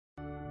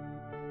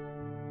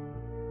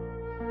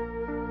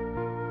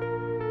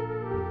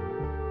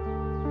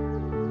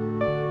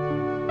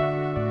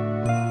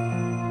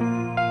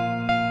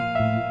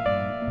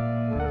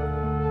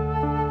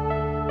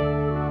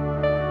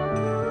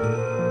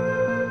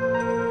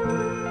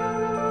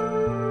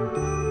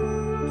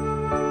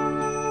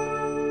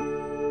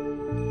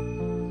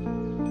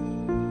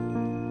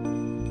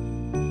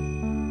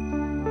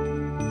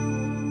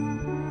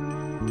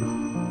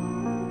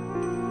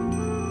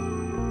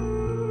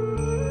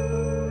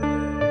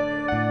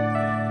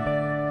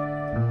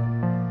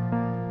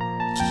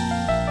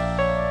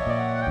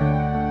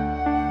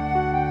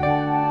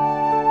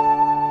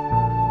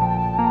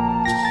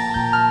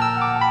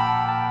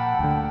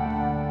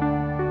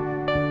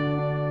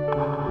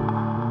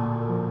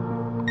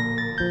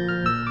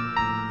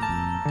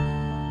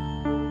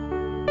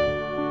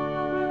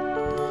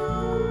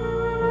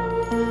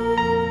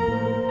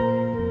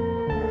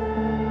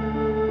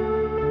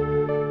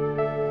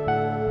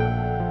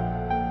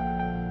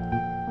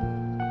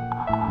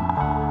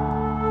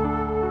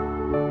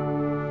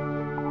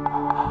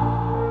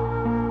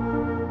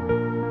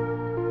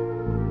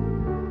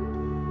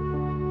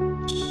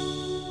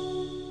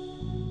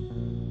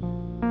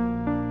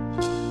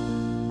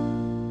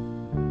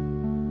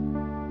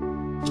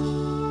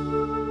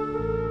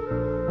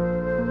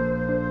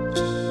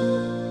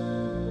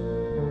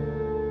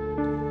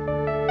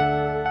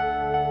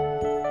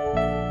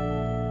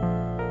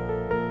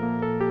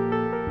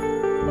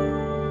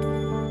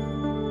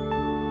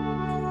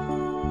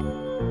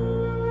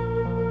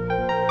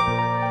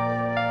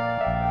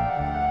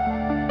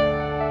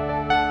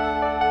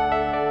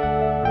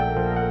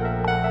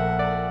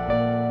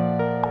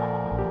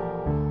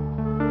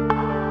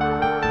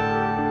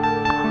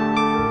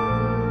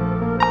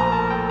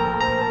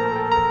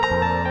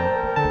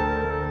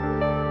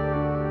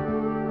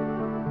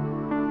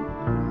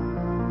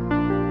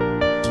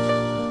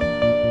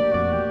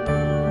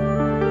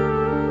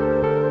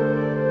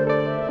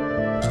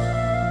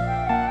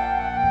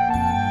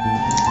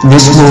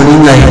This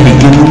morning I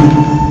begin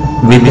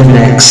with an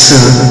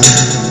excerpt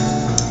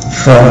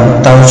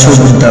from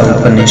Taoshobuddha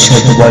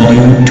Upanishad,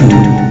 Volume 2,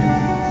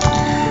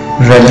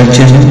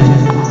 Religion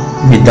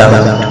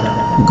Without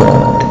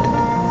God.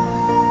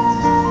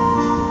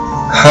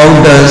 How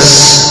does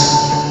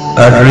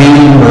a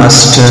real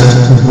master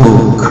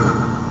work?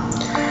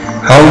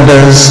 How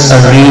does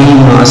a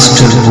real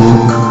master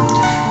work?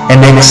 An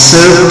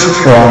excerpt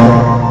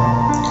from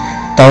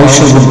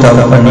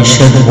Taoshobuddha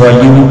Upanishad,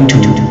 Volume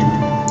 2,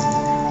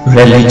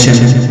 Religion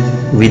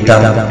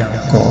Without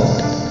God.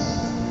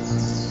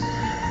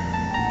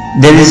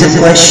 There is a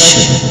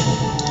question.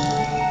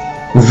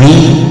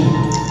 We,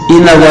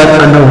 in our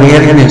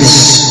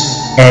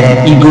unawareness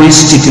and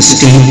egoistic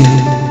state,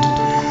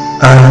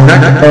 are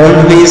not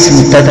always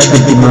in touch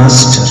with the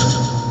Master.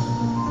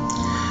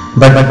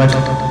 But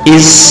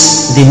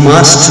is the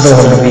Master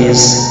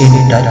always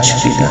in touch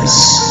with us?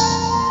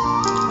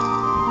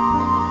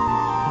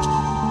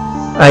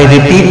 I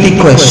repeat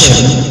the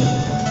question.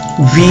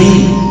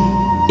 We,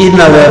 in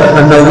our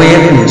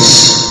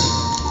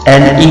unawareness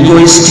and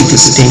egoistic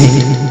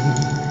state,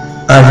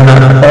 are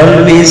not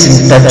always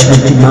in touch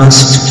with the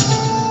Master.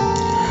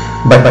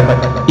 But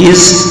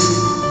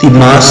is the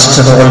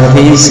Master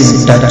always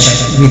in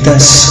touch with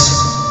us?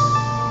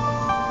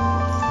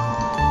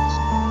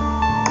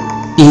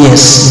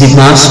 Yes, the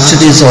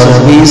Master is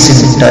always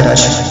in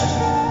touch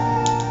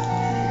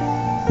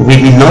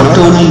with not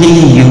only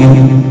you,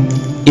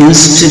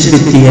 instead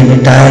with the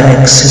entire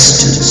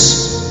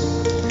existence.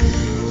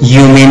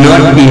 You may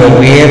not be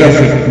aware of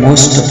it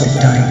most of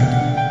the time.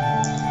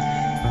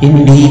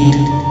 Indeed,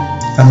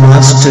 a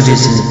Master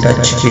is in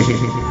touch with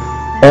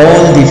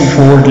all the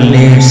 4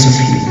 layers of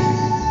you.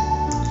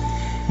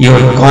 Your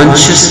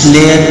conscious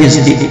layer is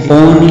the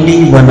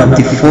only one of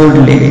the 4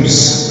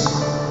 layers.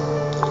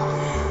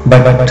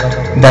 But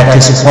that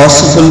is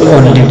possible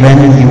only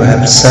when you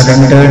have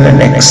surrendered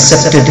and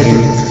accepted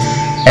Him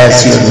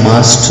as your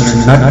Master,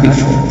 not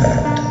before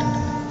that.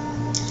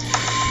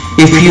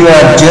 If you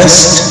are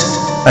just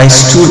a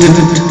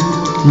student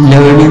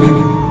learning,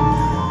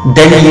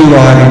 then you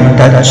are in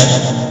touch.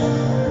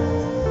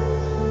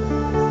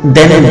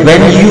 Then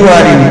when you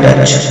are in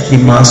touch, the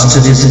Master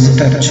is in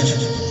touch.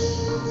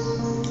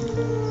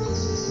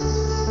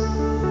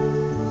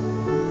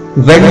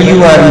 When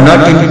you are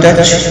not in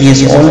touch, He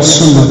is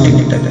also not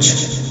in touch.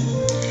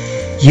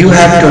 You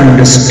have to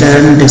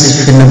understand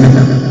this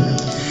phenomenon.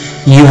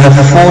 You have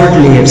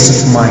 4 layers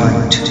of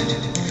mind.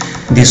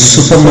 The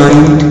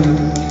supermind,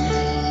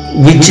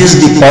 which is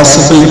the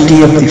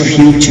possibility of the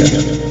future,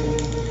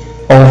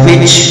 of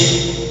which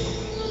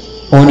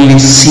only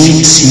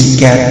seeds you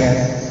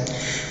carry,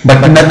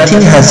 but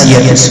nothing has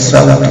yet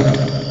sprouted.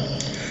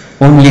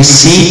 Only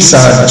seeds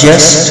are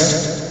just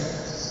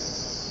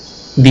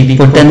the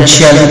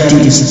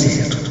potentiality is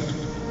there.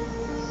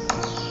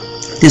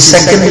 The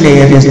second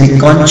layer is the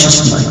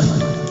conscious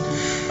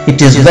mind. It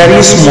is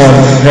very small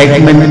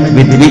fragment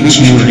with which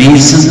you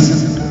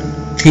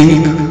reason,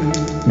 think,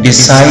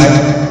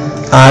 decide,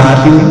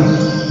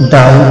 argue,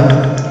 doubt,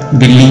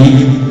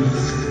 believe.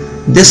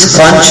 This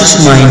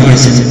conscious mind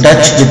is in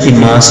touch with the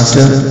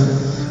Master,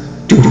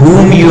 to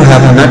whom you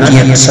have not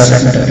yet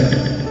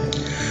surrendered.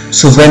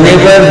 So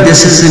whenever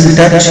this is in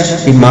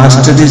touch, the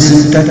Master is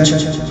in touch.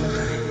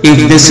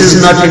 If this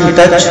is not in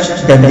touch,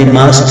 then the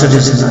Master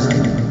is not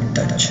in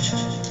touch.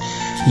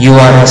 You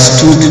are a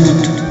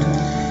student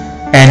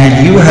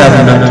and you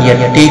have not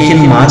yet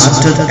taken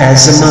Master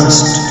as a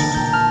Master.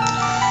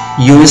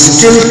 You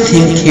still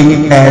think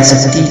Him as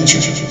a teacher.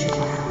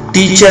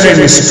 Teacher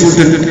and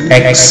student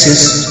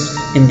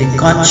exist in the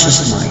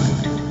conscious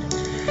mind.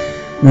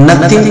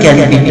 Nothing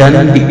can be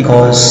done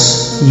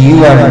because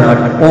you are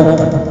not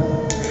open.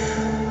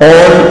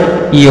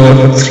 All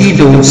your 3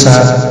 doors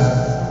are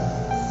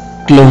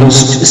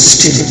closed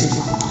still.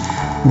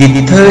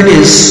 The third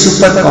is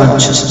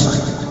superconscious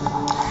mind.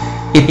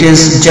 It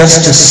is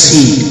just a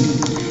seed.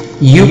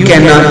 You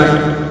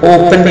cannot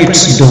open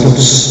its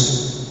doors.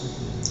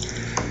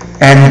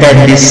 And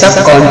then the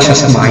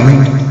subconscious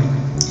mind.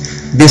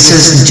 This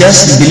is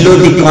just below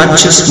the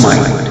conscious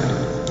mind.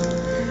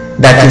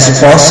 That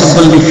is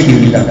possible if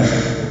you love.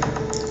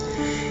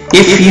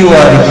 If you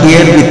are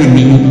here with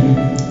me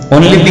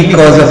only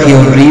because of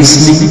your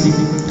reasoning,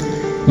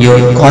 your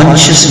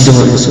conscious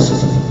door is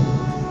open.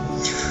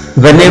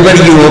 Whenever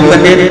you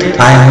open it,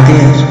 I am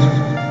there.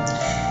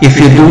 If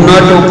you do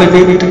not open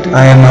it,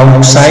 I am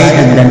outside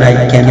and then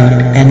I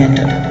cannot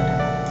enter.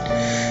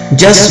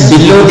 Just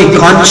below the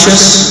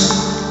conscious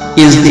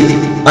is the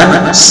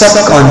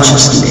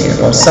subconscious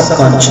layer or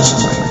subconscious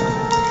mind.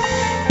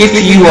 If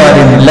you are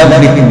in love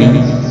with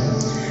me,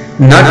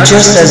 not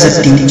just as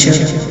a teacher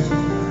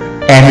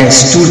and a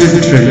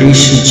student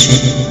relationship,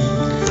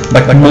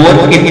 but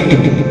more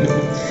intimate,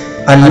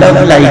 a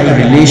love-like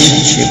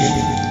relationship,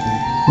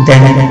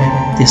 then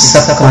the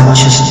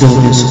subconscious door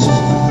is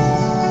open.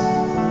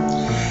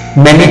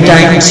 Many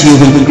times you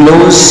will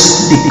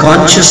close the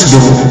conscious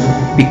door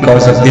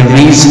because of the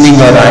reasoning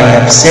or I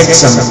have said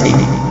something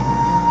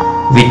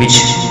which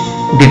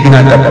did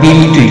not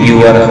appeal to you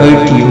or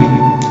hurt you,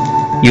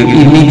 you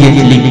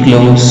immediately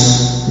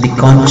close the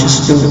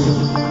conscious door.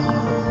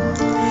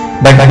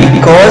 But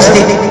because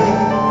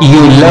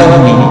you love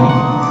me,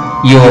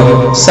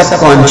 your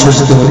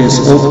subconscious door is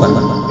open.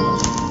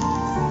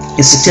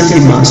 Still the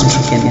Master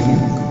can hear.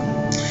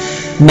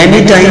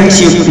 Many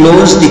times you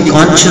close the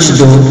conscious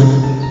door,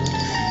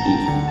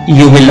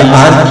 you will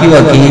argue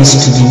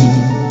against me.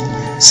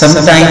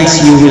 Sometimes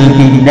you will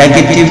be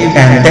negative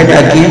and then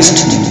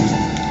against me.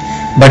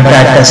 But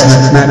that does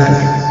not matter.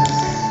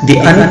 The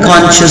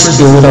unconscious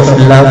door of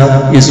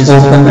love is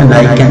open and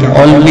I can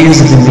always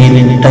remain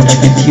in touch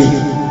with you.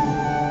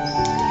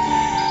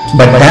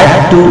 But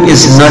that too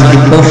is not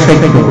the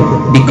perfect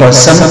door, because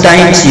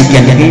sometimes you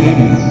can hate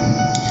me.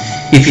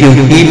 If you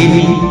hate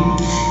me,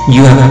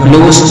 you have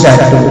closed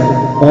that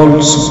door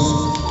also.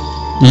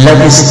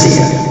 Love is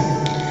there,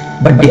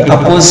 but the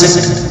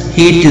opposite,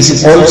 hate,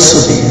 is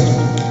also there.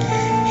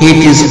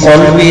 Hate is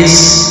always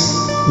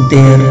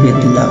there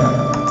with love.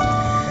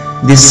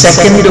 The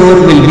second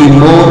door will be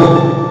more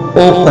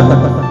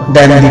open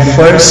than the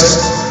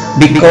first,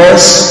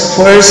 because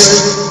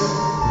first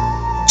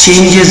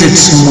changes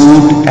its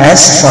mood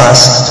as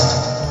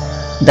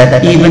fast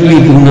that even you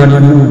do not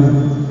know.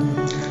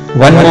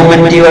 One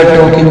moment you are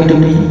talking to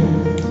me,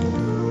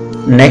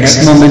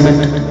 next moment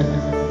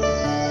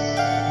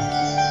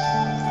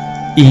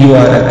you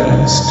are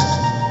against.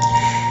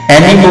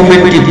 Any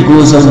moment it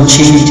goes on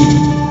changing.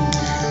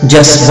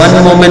 Just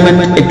one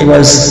moment it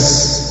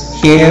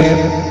was here,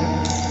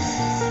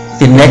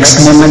 the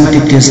next moment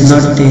it is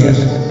not there.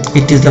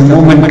 It is a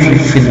momentary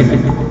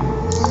phenomenon.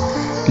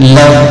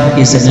 Love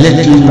is a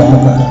little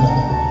longer.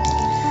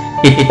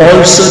 It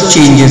also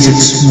changes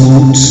its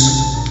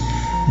moods,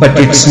 but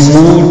its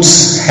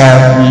moods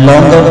have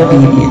longer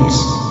periods.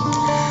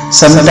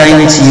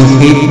 Sometimes you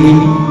hate me.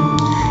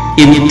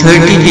 In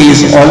 30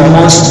 days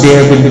almost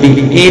there will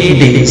be 8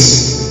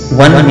 days,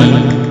 1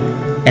 week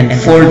and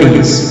 4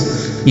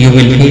 days you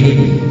will hate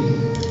me.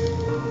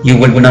 You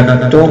will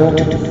not talk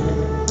to me.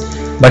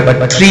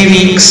 But 3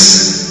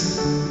 weeks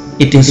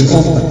it is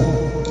open.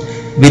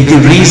 With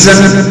the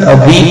reason a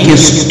week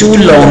is too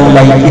long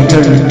like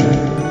eternity.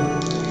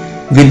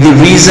 With the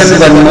reason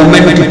one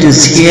moment it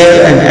is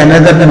here and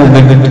another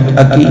moment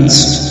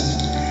against.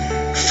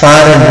 Far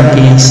and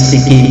against, the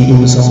game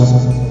goes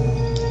on.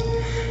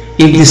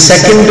 If the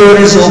second door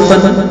is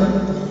open,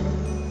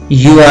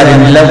 you are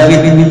in love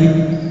with me.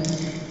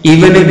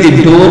 Even if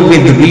the door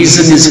with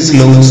reason is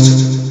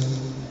closed,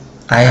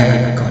 I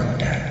am in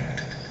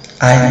contact.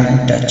 I am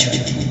in touch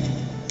with you.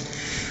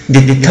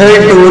 The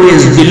third door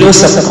is below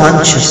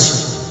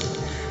subconscious,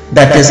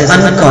 that is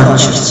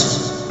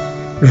unconscious.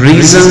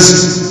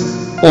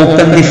 Reasons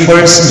open the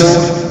first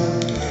door.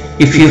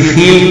 If you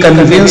feel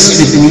convinced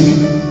with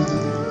me,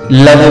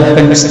 love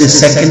opens the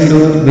second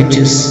door, which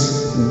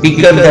is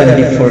bigger than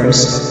the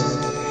first.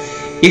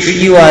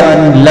 If you are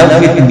in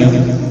love with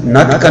me,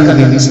 not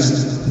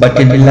convinced, but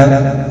in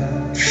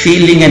love,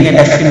 feeling an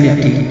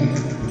affinity,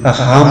 a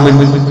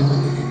harmony,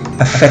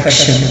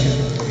 affection,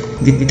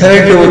 the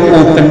third door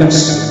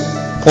opens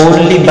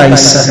only by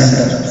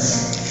surrender.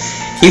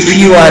 If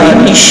you are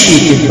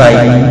initiated by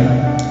me,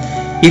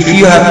 if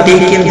you have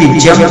taken the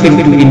jump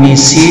into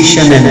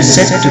initiation and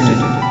said to me,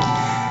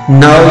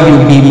 now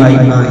you be my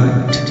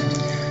mind,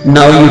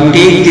 now you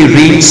take the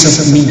reins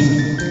of me,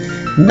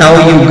 now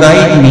you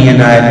guide me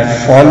and I will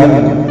follow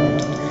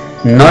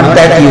you. Not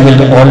that you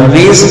will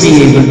always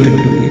be able to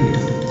do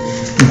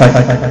it,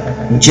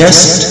 but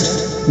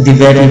just the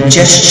very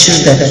gesture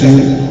that you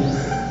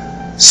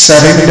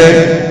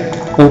surrendered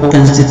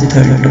opens the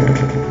third door.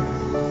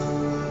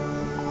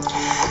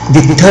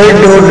 The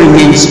third door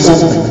remains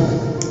open.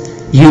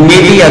 You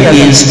may be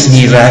against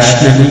me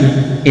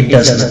rationally, it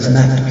does not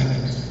matter.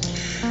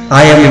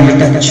 I am in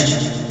touch.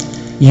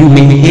 You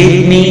may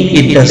hate me,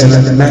 it does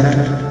not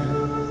matter.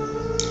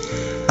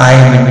 I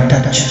am in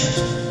touch.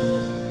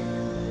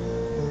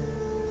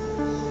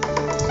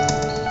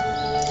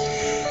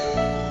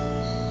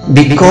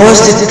 Because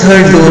the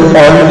third door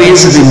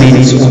always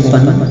remains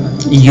open,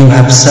 you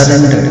have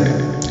surrendered.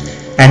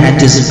 And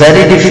it is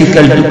very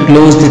difficult to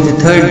close the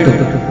third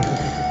door.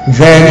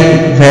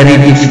 Very, very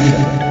difficult.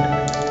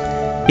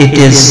 It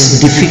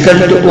is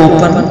difficult to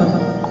open.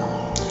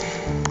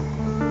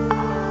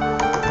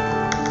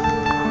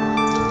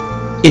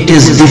 It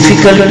is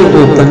difficult to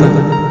open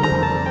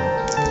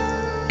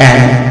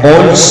and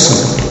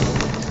also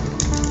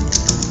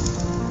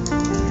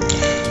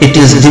it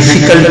is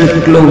difficult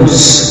to close.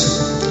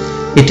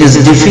 It is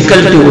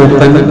difficult to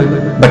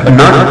open, but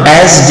not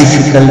as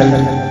difficult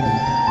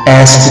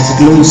as to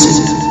close it.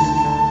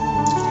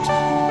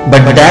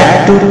 But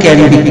that too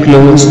can be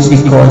closed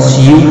because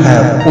you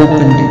have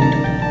opened it.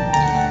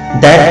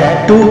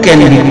 That too can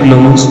be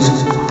closed.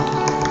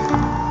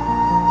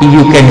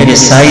 You can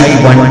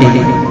decide one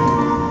day.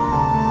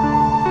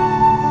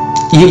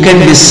 You can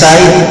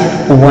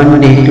decide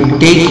one day to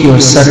take your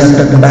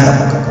surrender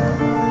back,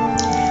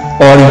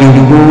 or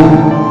you go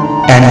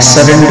and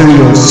surrender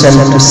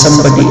yourself to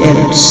somebody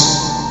else.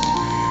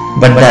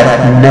 But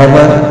that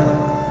never,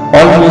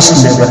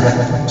 almost never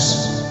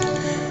happens.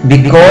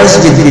 Because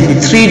with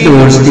the 3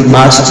 doors, the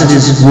master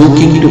is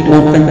working to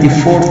open the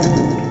 4th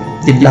door,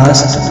 the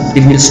last,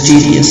 the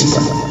mysterious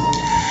one.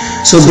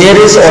 So there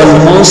is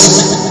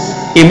almost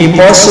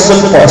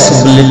impossible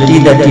possibility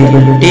that you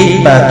will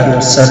take back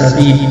your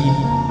surrender,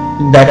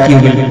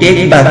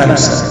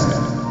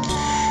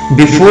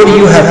 Before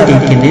you have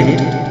taken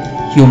it,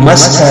 you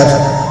must have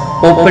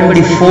opened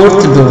the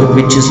 4th door,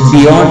 which is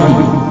beyond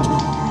you.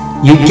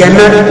 You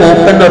cannot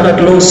open or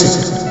close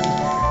it.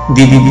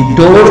 The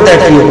door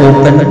that you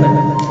open,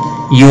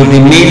 you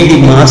remain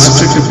the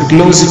master to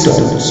close it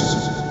also.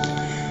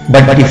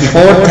 But the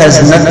 4th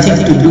has nothing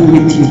to do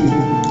with you.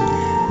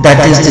 That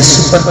is the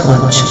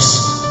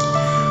superconscious.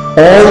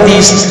 All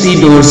these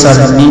 3 doors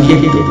are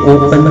needed to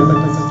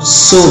open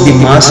so the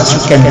master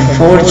can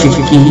forge a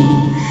key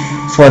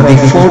for the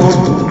 4th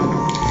door,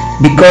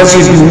 because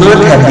you do not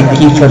have the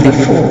key for the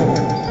 4th.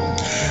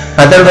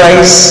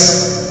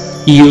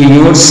 Otherwise, you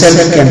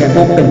yourself can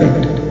open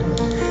it.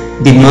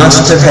 The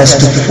master has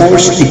to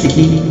forge the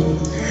key.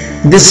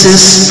 This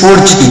is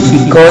forgery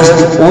because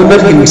the owner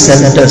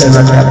himself does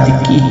not have the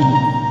key.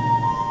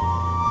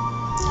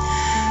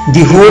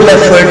 The whole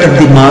effort of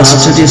the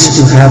master is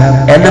to have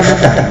enough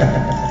time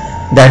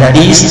that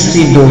these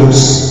 3 doors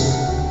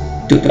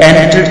to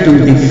enter to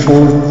the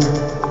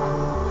 4th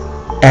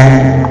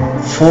and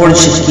forge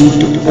a key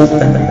to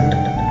open it.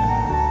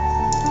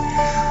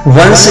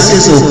 Once it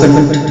is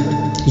opened,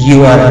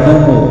 you are no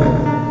more.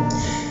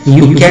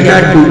 You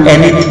cannot do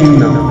anything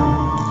now.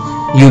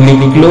 You may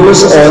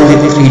close all the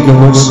 3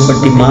 doors, but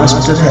the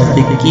master has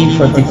the key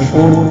for the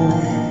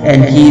 4th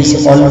and he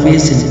is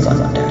always in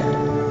contact.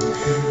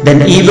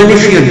 Then even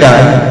if you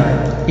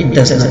die, it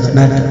does not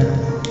matter.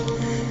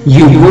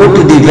 You go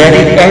to the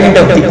very end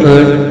of the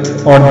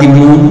earth or the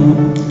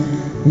moon,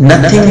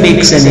 nothing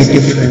makes any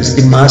difference.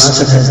 The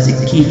master has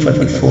the key for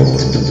the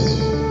 4th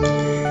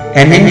door.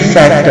 And in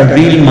fact, a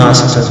real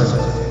master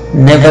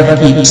never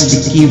keeps the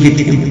key with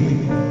him.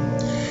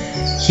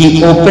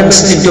 He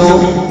opens the door,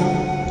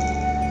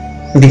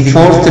 the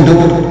 4th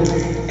door,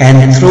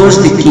 and throws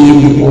the key in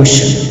the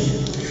ocean.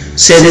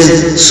 So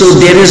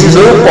there is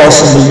no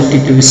possibility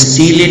to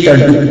steal it or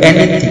do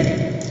anything.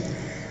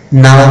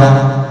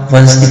 Now,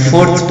 once the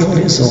 4th door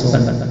is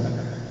open,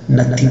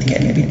 nothing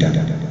can be done.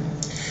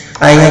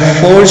 I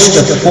have forged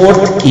a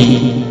 4th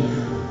key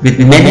with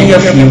many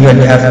of you and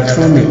have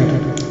thrown it.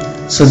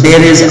 So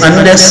there is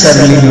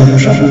unnecessarily no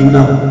trouble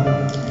now.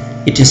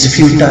 It is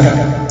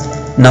futile.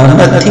 Now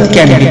nothing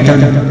can be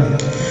done.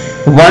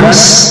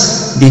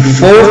 Once the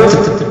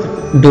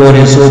 4th door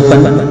is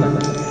open,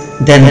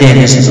 then there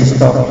is no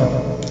problem.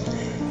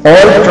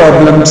 All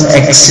problems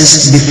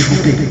exist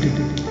before it.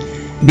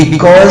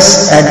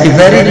 Because at the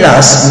very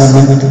last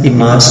moment the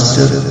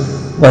master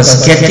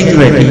was getting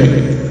ready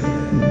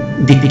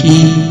the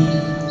key,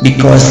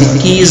 because the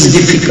key is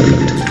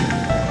difficult.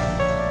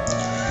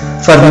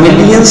 For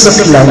millions of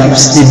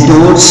lives the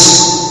doors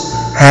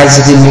has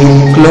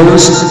remained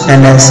closed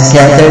and has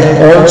gathered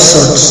all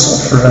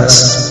sorts of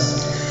rust.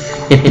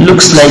 It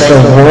looks like a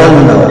wall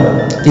now,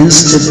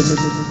 instead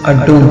a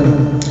door.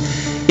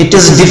 It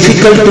is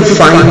difficult to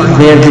find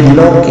where the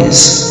lock is,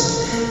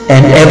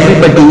 and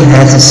everybody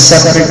has a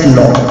separate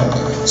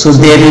lock, so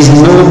there is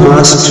no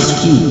master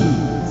key.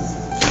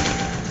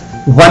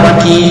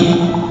 One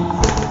key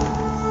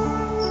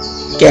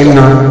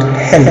cannot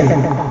help,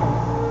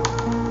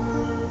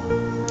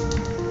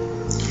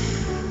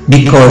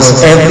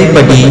 because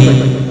everybody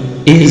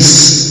is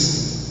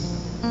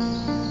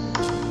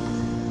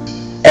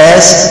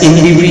as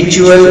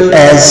individual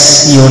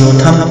as your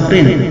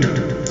thumbprint.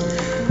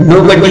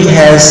 Nobody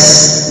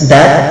has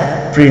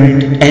that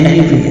print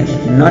anywhere,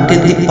 not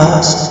in the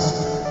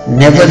past,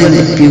 never in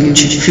the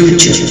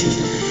future.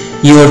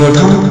 Your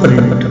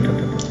thumbprint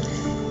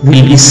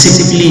will be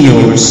simply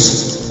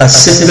yours, a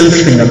single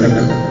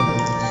phenomenon.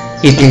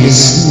 It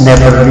is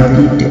never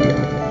repeated.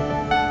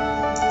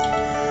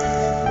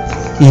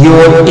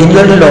 Your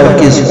inner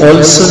lock is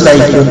also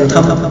like your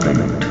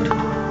thumbprint.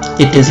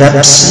 It is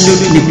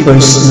absolutely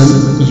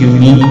personal,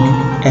 unique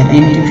and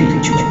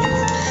individual.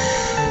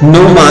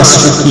 No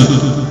master key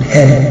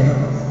help.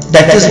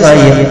 That is why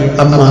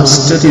a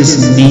master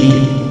is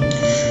needed,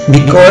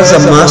 because a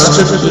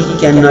master key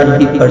cannot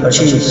be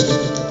purchased.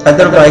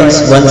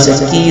 Otherwise, once a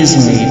key is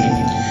made,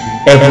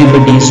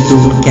 everybody's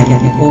door can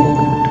be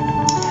opened.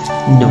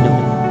 No.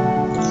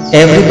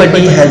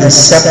 Everybody has a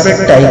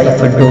separate type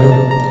of a door,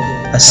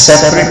 a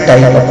separate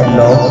type of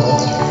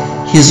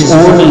lock, his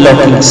own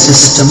locking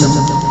system,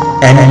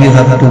 and you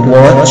have to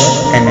watch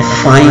and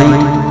find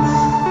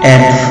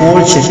and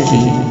forge a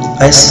key,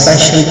 a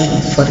special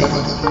key for it.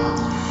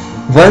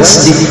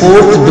 Once the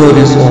 4th door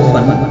is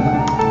open,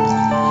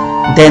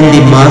 then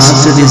the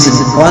master is in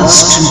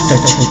constant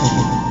touch with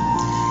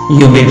you.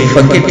 You may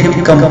forget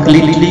him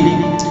completely,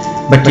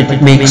 but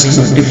it makes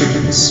no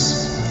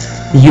difference.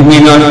 You may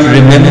not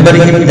remember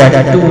him,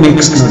 that too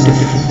makes no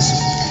difference.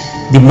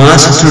 The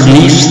master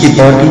leaves the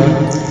body,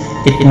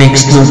 it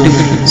makes no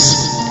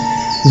difference.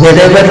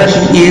 Wherever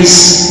he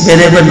is,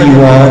 wherever you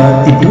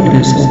are, the door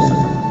is open.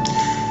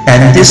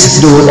 and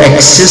this door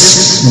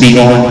exists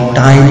beyond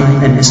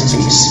time and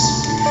space.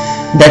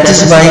 That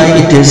is why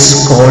it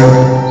is called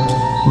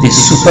the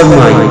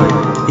supermind.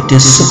 It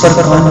is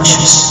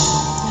superconscious.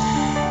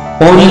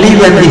 Only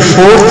when the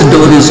fourth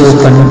door is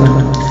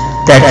opened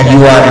that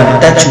you are in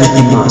touch with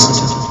the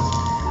Master.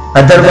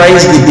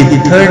 Otherwise, with the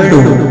third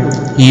door,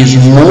 he is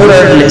more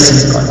or less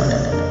in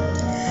contact.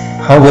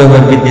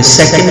 However, with the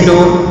second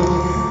door,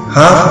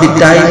 half the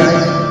time,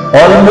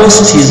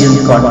 almost he is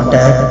in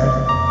contact.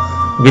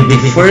 With the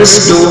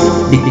first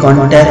door, the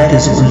contact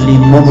is only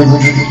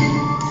momentary.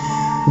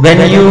 When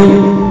you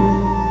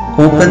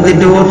open the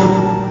door,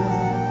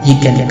 he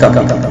can come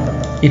in.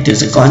 It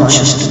is a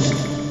conscious door.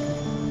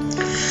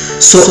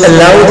 So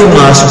allow the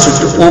Master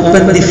to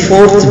open the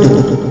fourth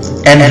door,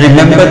 and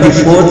remember the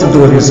fourth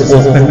door is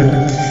open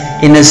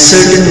in a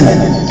certain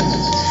moment.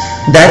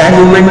 That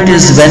moment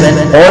is when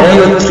all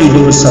your three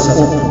doors are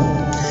open.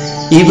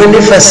 Even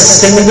if a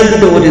single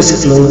door is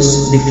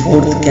closed, the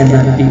fourth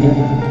cannot be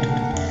opened.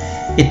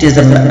 It is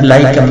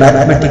like a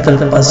mathematical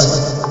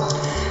puzzle,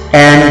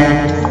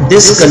 and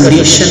this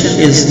condition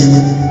is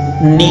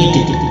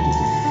needed.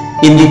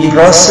 In the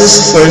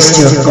process, first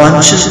your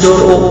conscious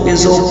door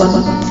is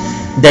open,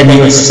 then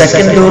your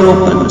second door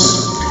opens.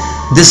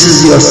 This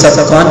is your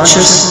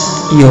subconscious,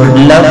 your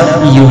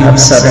love. You have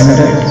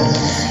surrendered.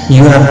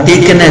 You have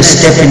taken a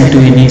step into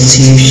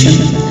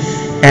initiation,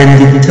 and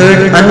the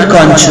third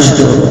unconscious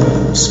door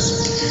opens.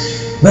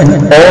 When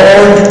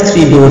all the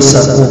three doors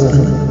are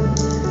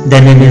open,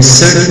 then in a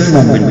certain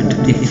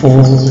moment the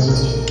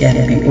fourth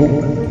can be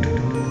opened.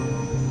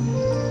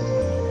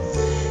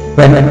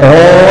 When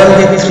all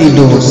the three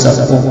doors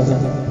are open,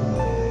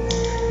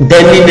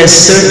 then in a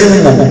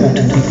certain moment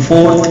the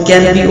fourth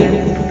can be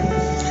opened.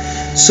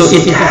 So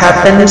it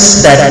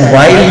happens that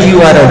while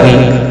you are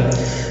awake,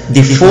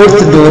 the fourth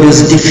door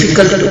is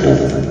difficult to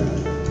open.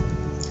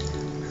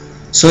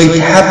 So it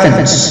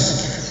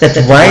happens that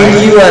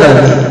while you are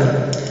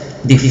awake,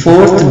 the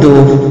fourth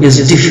door is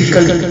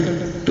difficult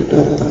to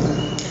open.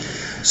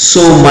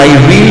 So my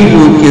real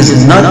work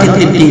is not in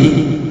the day,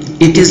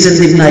 it is in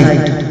the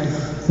night.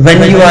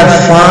 When you are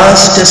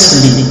fast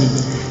asleep,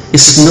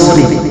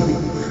 snoring,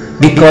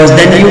 because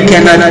then you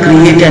cannot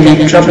create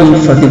any trouble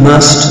for the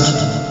Master.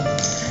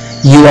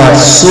 You are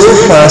so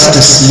fast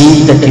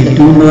asleep that you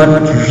do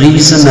not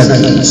reason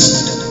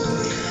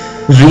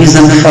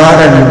far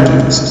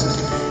against.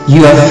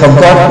 You have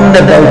forgotten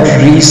about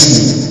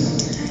reasoning.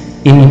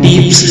 In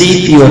deep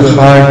sleep your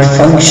heart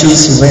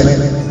functions well.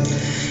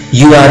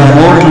 You are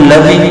more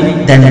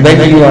loving than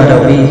when you are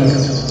awake.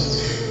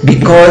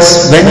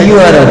 Because when you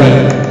are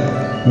awake,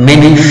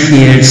 many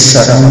fears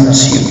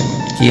surrounds you.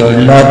 Your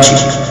logic,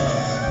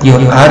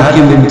 your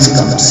arguments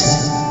comes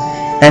in.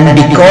 And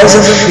because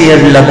of fear,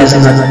 love is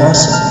not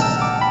possible.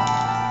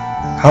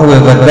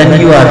 However,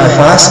 when you are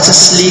fast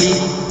asleep,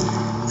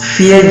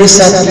 fear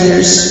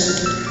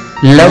disappears,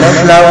 love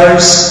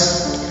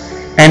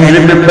flowers, and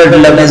remember,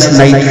 love is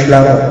night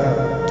flower.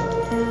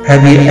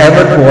 Have you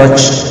ever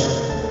watched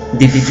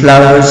the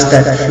flowers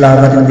that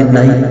flower in the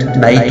night,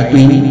 night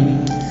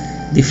queen,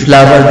 the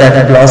flower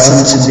that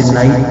blossoms in the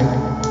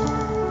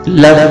night?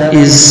 Love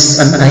is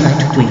a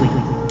night queen.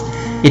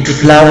 It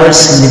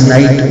flowers in the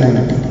night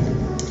only.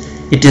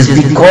 It is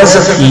because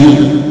of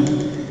you,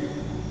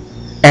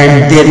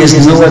 and there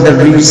is no other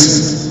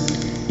reason.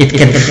 It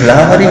can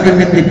flower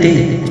even in the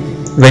day,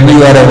 when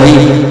you are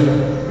awake,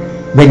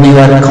 when you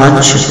are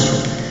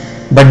conscious,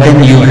 but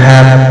then you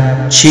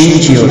have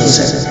changed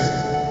yourself.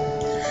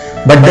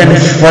 But then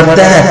for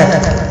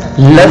that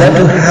love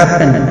to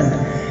happen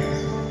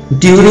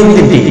during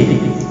the day,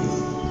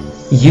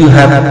 you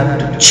have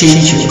to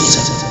change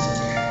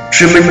yourself.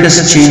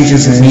 Tremendous change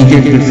is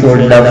needed before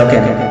love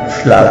can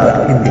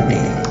flower in the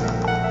day.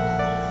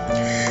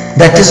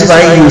 That is why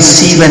you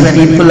see when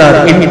people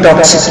are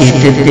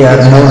intoxicated, they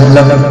are more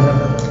loving.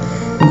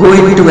 Go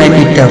into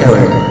any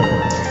tavern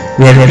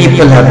where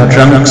people have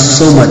drunk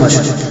so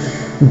much,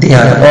 they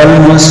are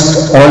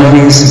almost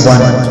always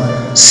one.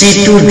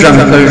 See two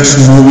drunkards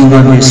moving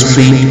on the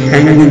street,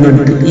 hanging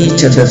onto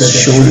each other's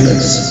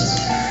shoulders,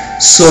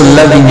 so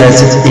loving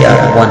as if they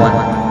are one.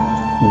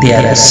 They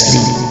are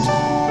asleep.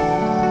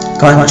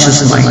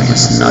 Conscious mind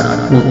is not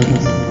working.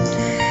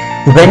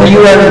 When you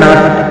are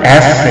not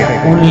afraid,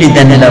 only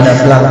then love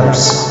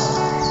flowers.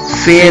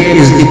 Fear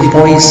is the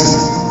poison.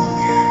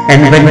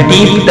 And when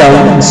deep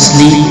down in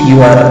sleep you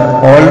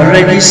are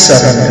already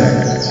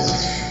surrendered,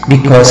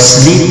 because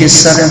sleep is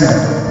surrender.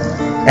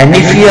 And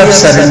if you have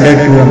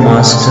surrendered to a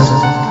Master,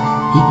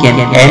 he can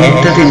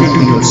enter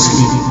into your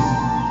sleep.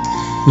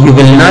 You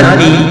will not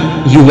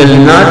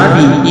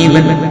be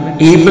even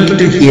able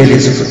to hear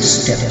his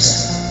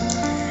footsteps.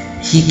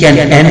 He can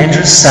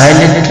enter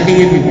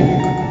silently and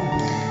walk.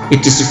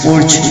 It is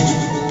fortunate.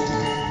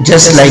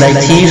 Just like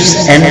thieves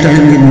enter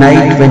in the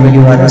night when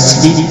you are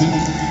asleep,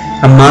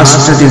 a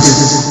Master is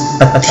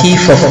a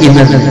thief of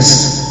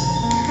ignorance.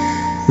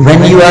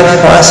 When you are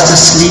fast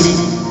asleep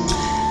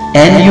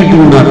and you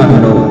do not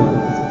know,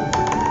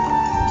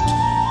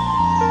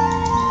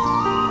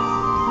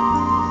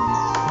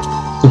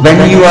 when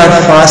you are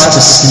fast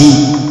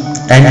asleep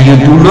and you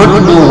do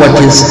not know what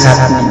is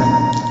happening,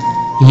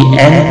 He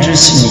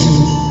enters in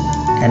you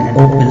and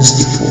opens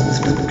the fourth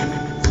door.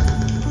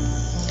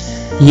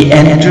 He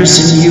enters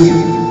in you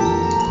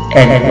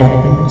and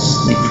opens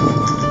the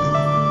fourth door.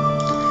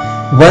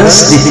 Once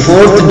the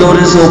fourth door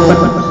is open,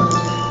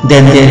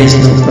 then there is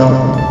no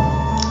problem.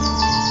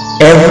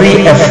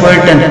 Every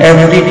effort and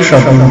every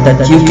trouble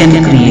that you can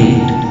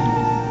create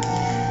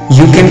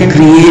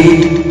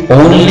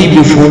only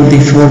before the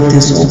fourth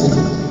is open.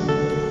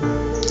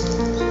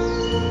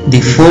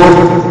 The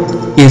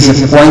fourth is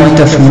a point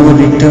of no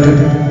return.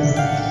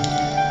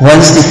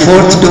 Once the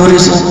fourth door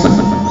is open,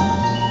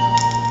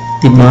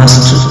 the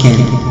Master can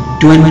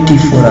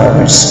 24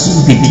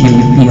 hours be with you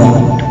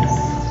beyond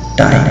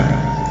time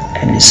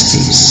and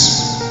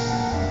space.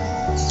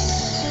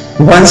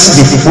 Once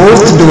the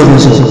fourth door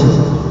is open,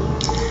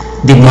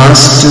 the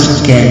Master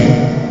can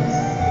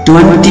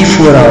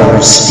 24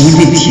 hours be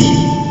with you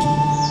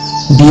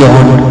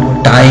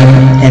beyond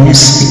time and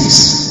space.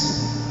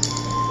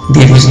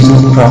 There is no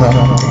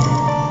problem there.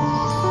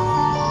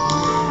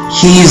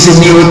 He is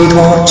in your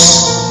thoughts.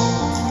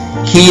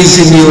 He is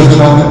in your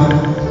heart.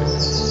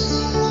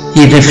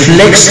 He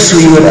reflects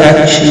through your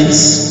actions.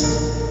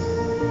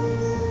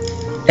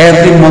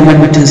 Every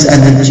moment His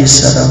energy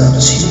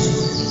surrounds you.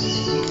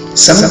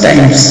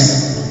 Sometimes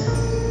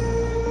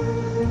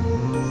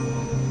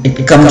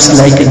it comes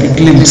like a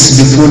glimpse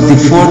before the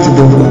fourth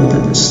door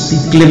opens. The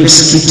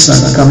glimpse keeps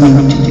on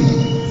coming to you.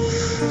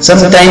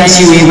 Sometimes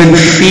you even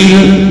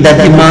feel that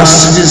the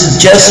Master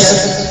is just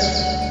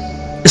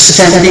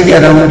standing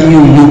around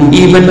you. You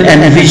even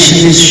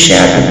envision His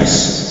shadows.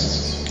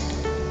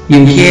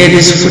 You hear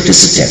His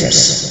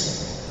footsteps.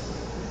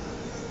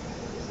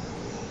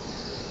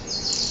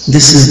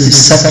 This is the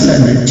subtle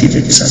energy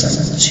that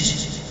surrounds you.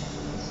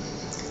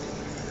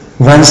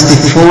 Once the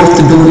fourth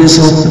door is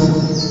open,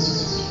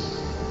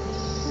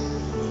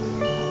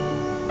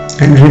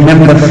 and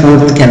remember,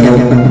 fourth can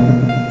open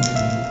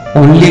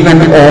only when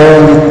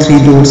all the three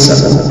doors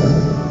are open.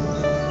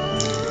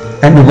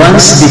 And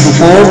once the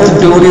fourth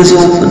door is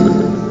open,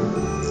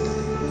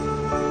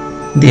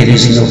 there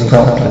is no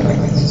problem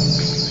anymore.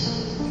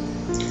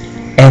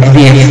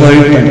 Every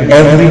effort and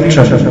every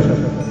trouble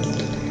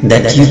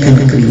that you can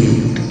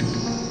create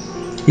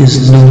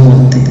is no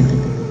more there.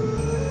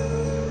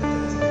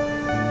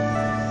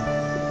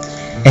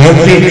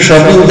 Every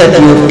trouble that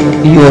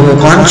your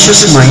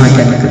conscious mind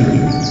can create,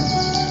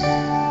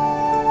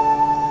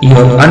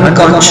 your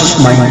unconscious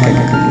mind can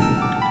create,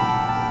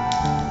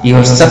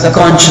 your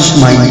subconscious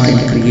mind can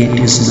create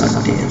is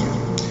not there.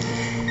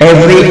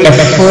 Every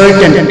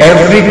effort and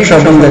every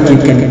trouble that you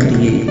can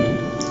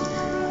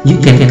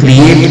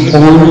create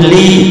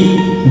only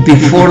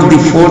before the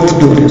fourth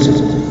door is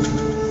open.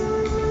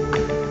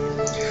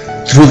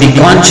 Through the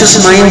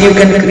conscious mind you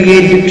can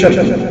create the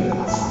trouble.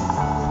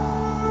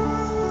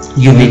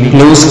 You may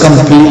close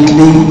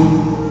completely.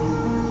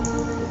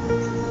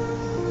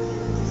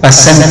 A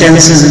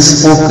sentence is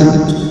spoken,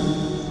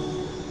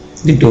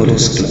 the door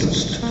is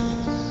closed.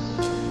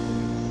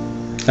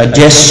 A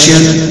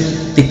gesture,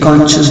 the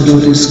conscious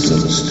door is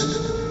closed.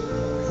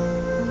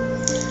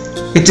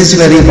 It is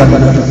very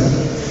vulnerable.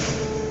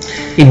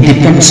 It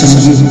depends on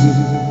you.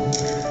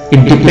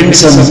 It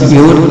depends on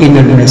your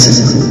inner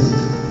message.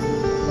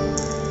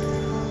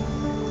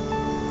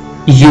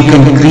 You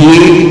can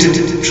create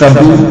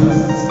trouble.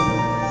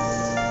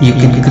 You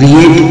can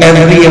create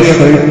every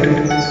effort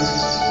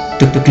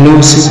to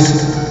close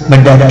it,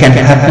 but that can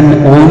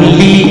happen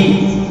only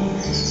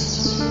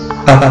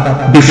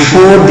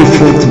before the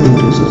fourth door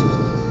is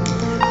open.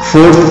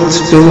 Fourth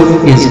door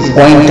is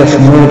point of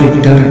no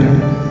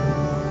return.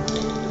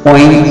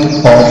 Point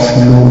of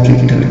no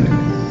return.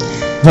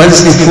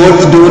 Once the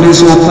fourth door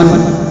is open,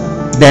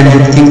 then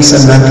the things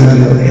are not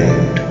in your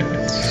head.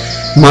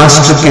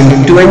 Master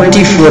can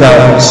 24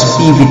 hours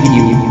be with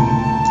you,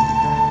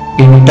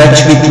 in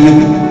touch with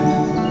you.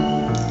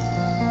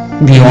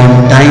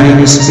 Beyond time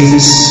and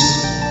space,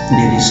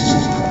 there is no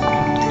problem.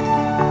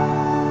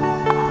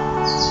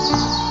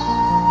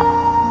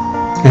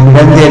 And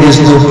when there is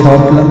no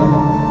problem,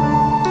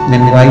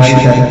 then why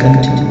should I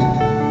continue?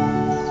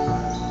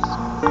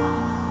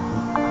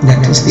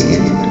 That is the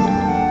end.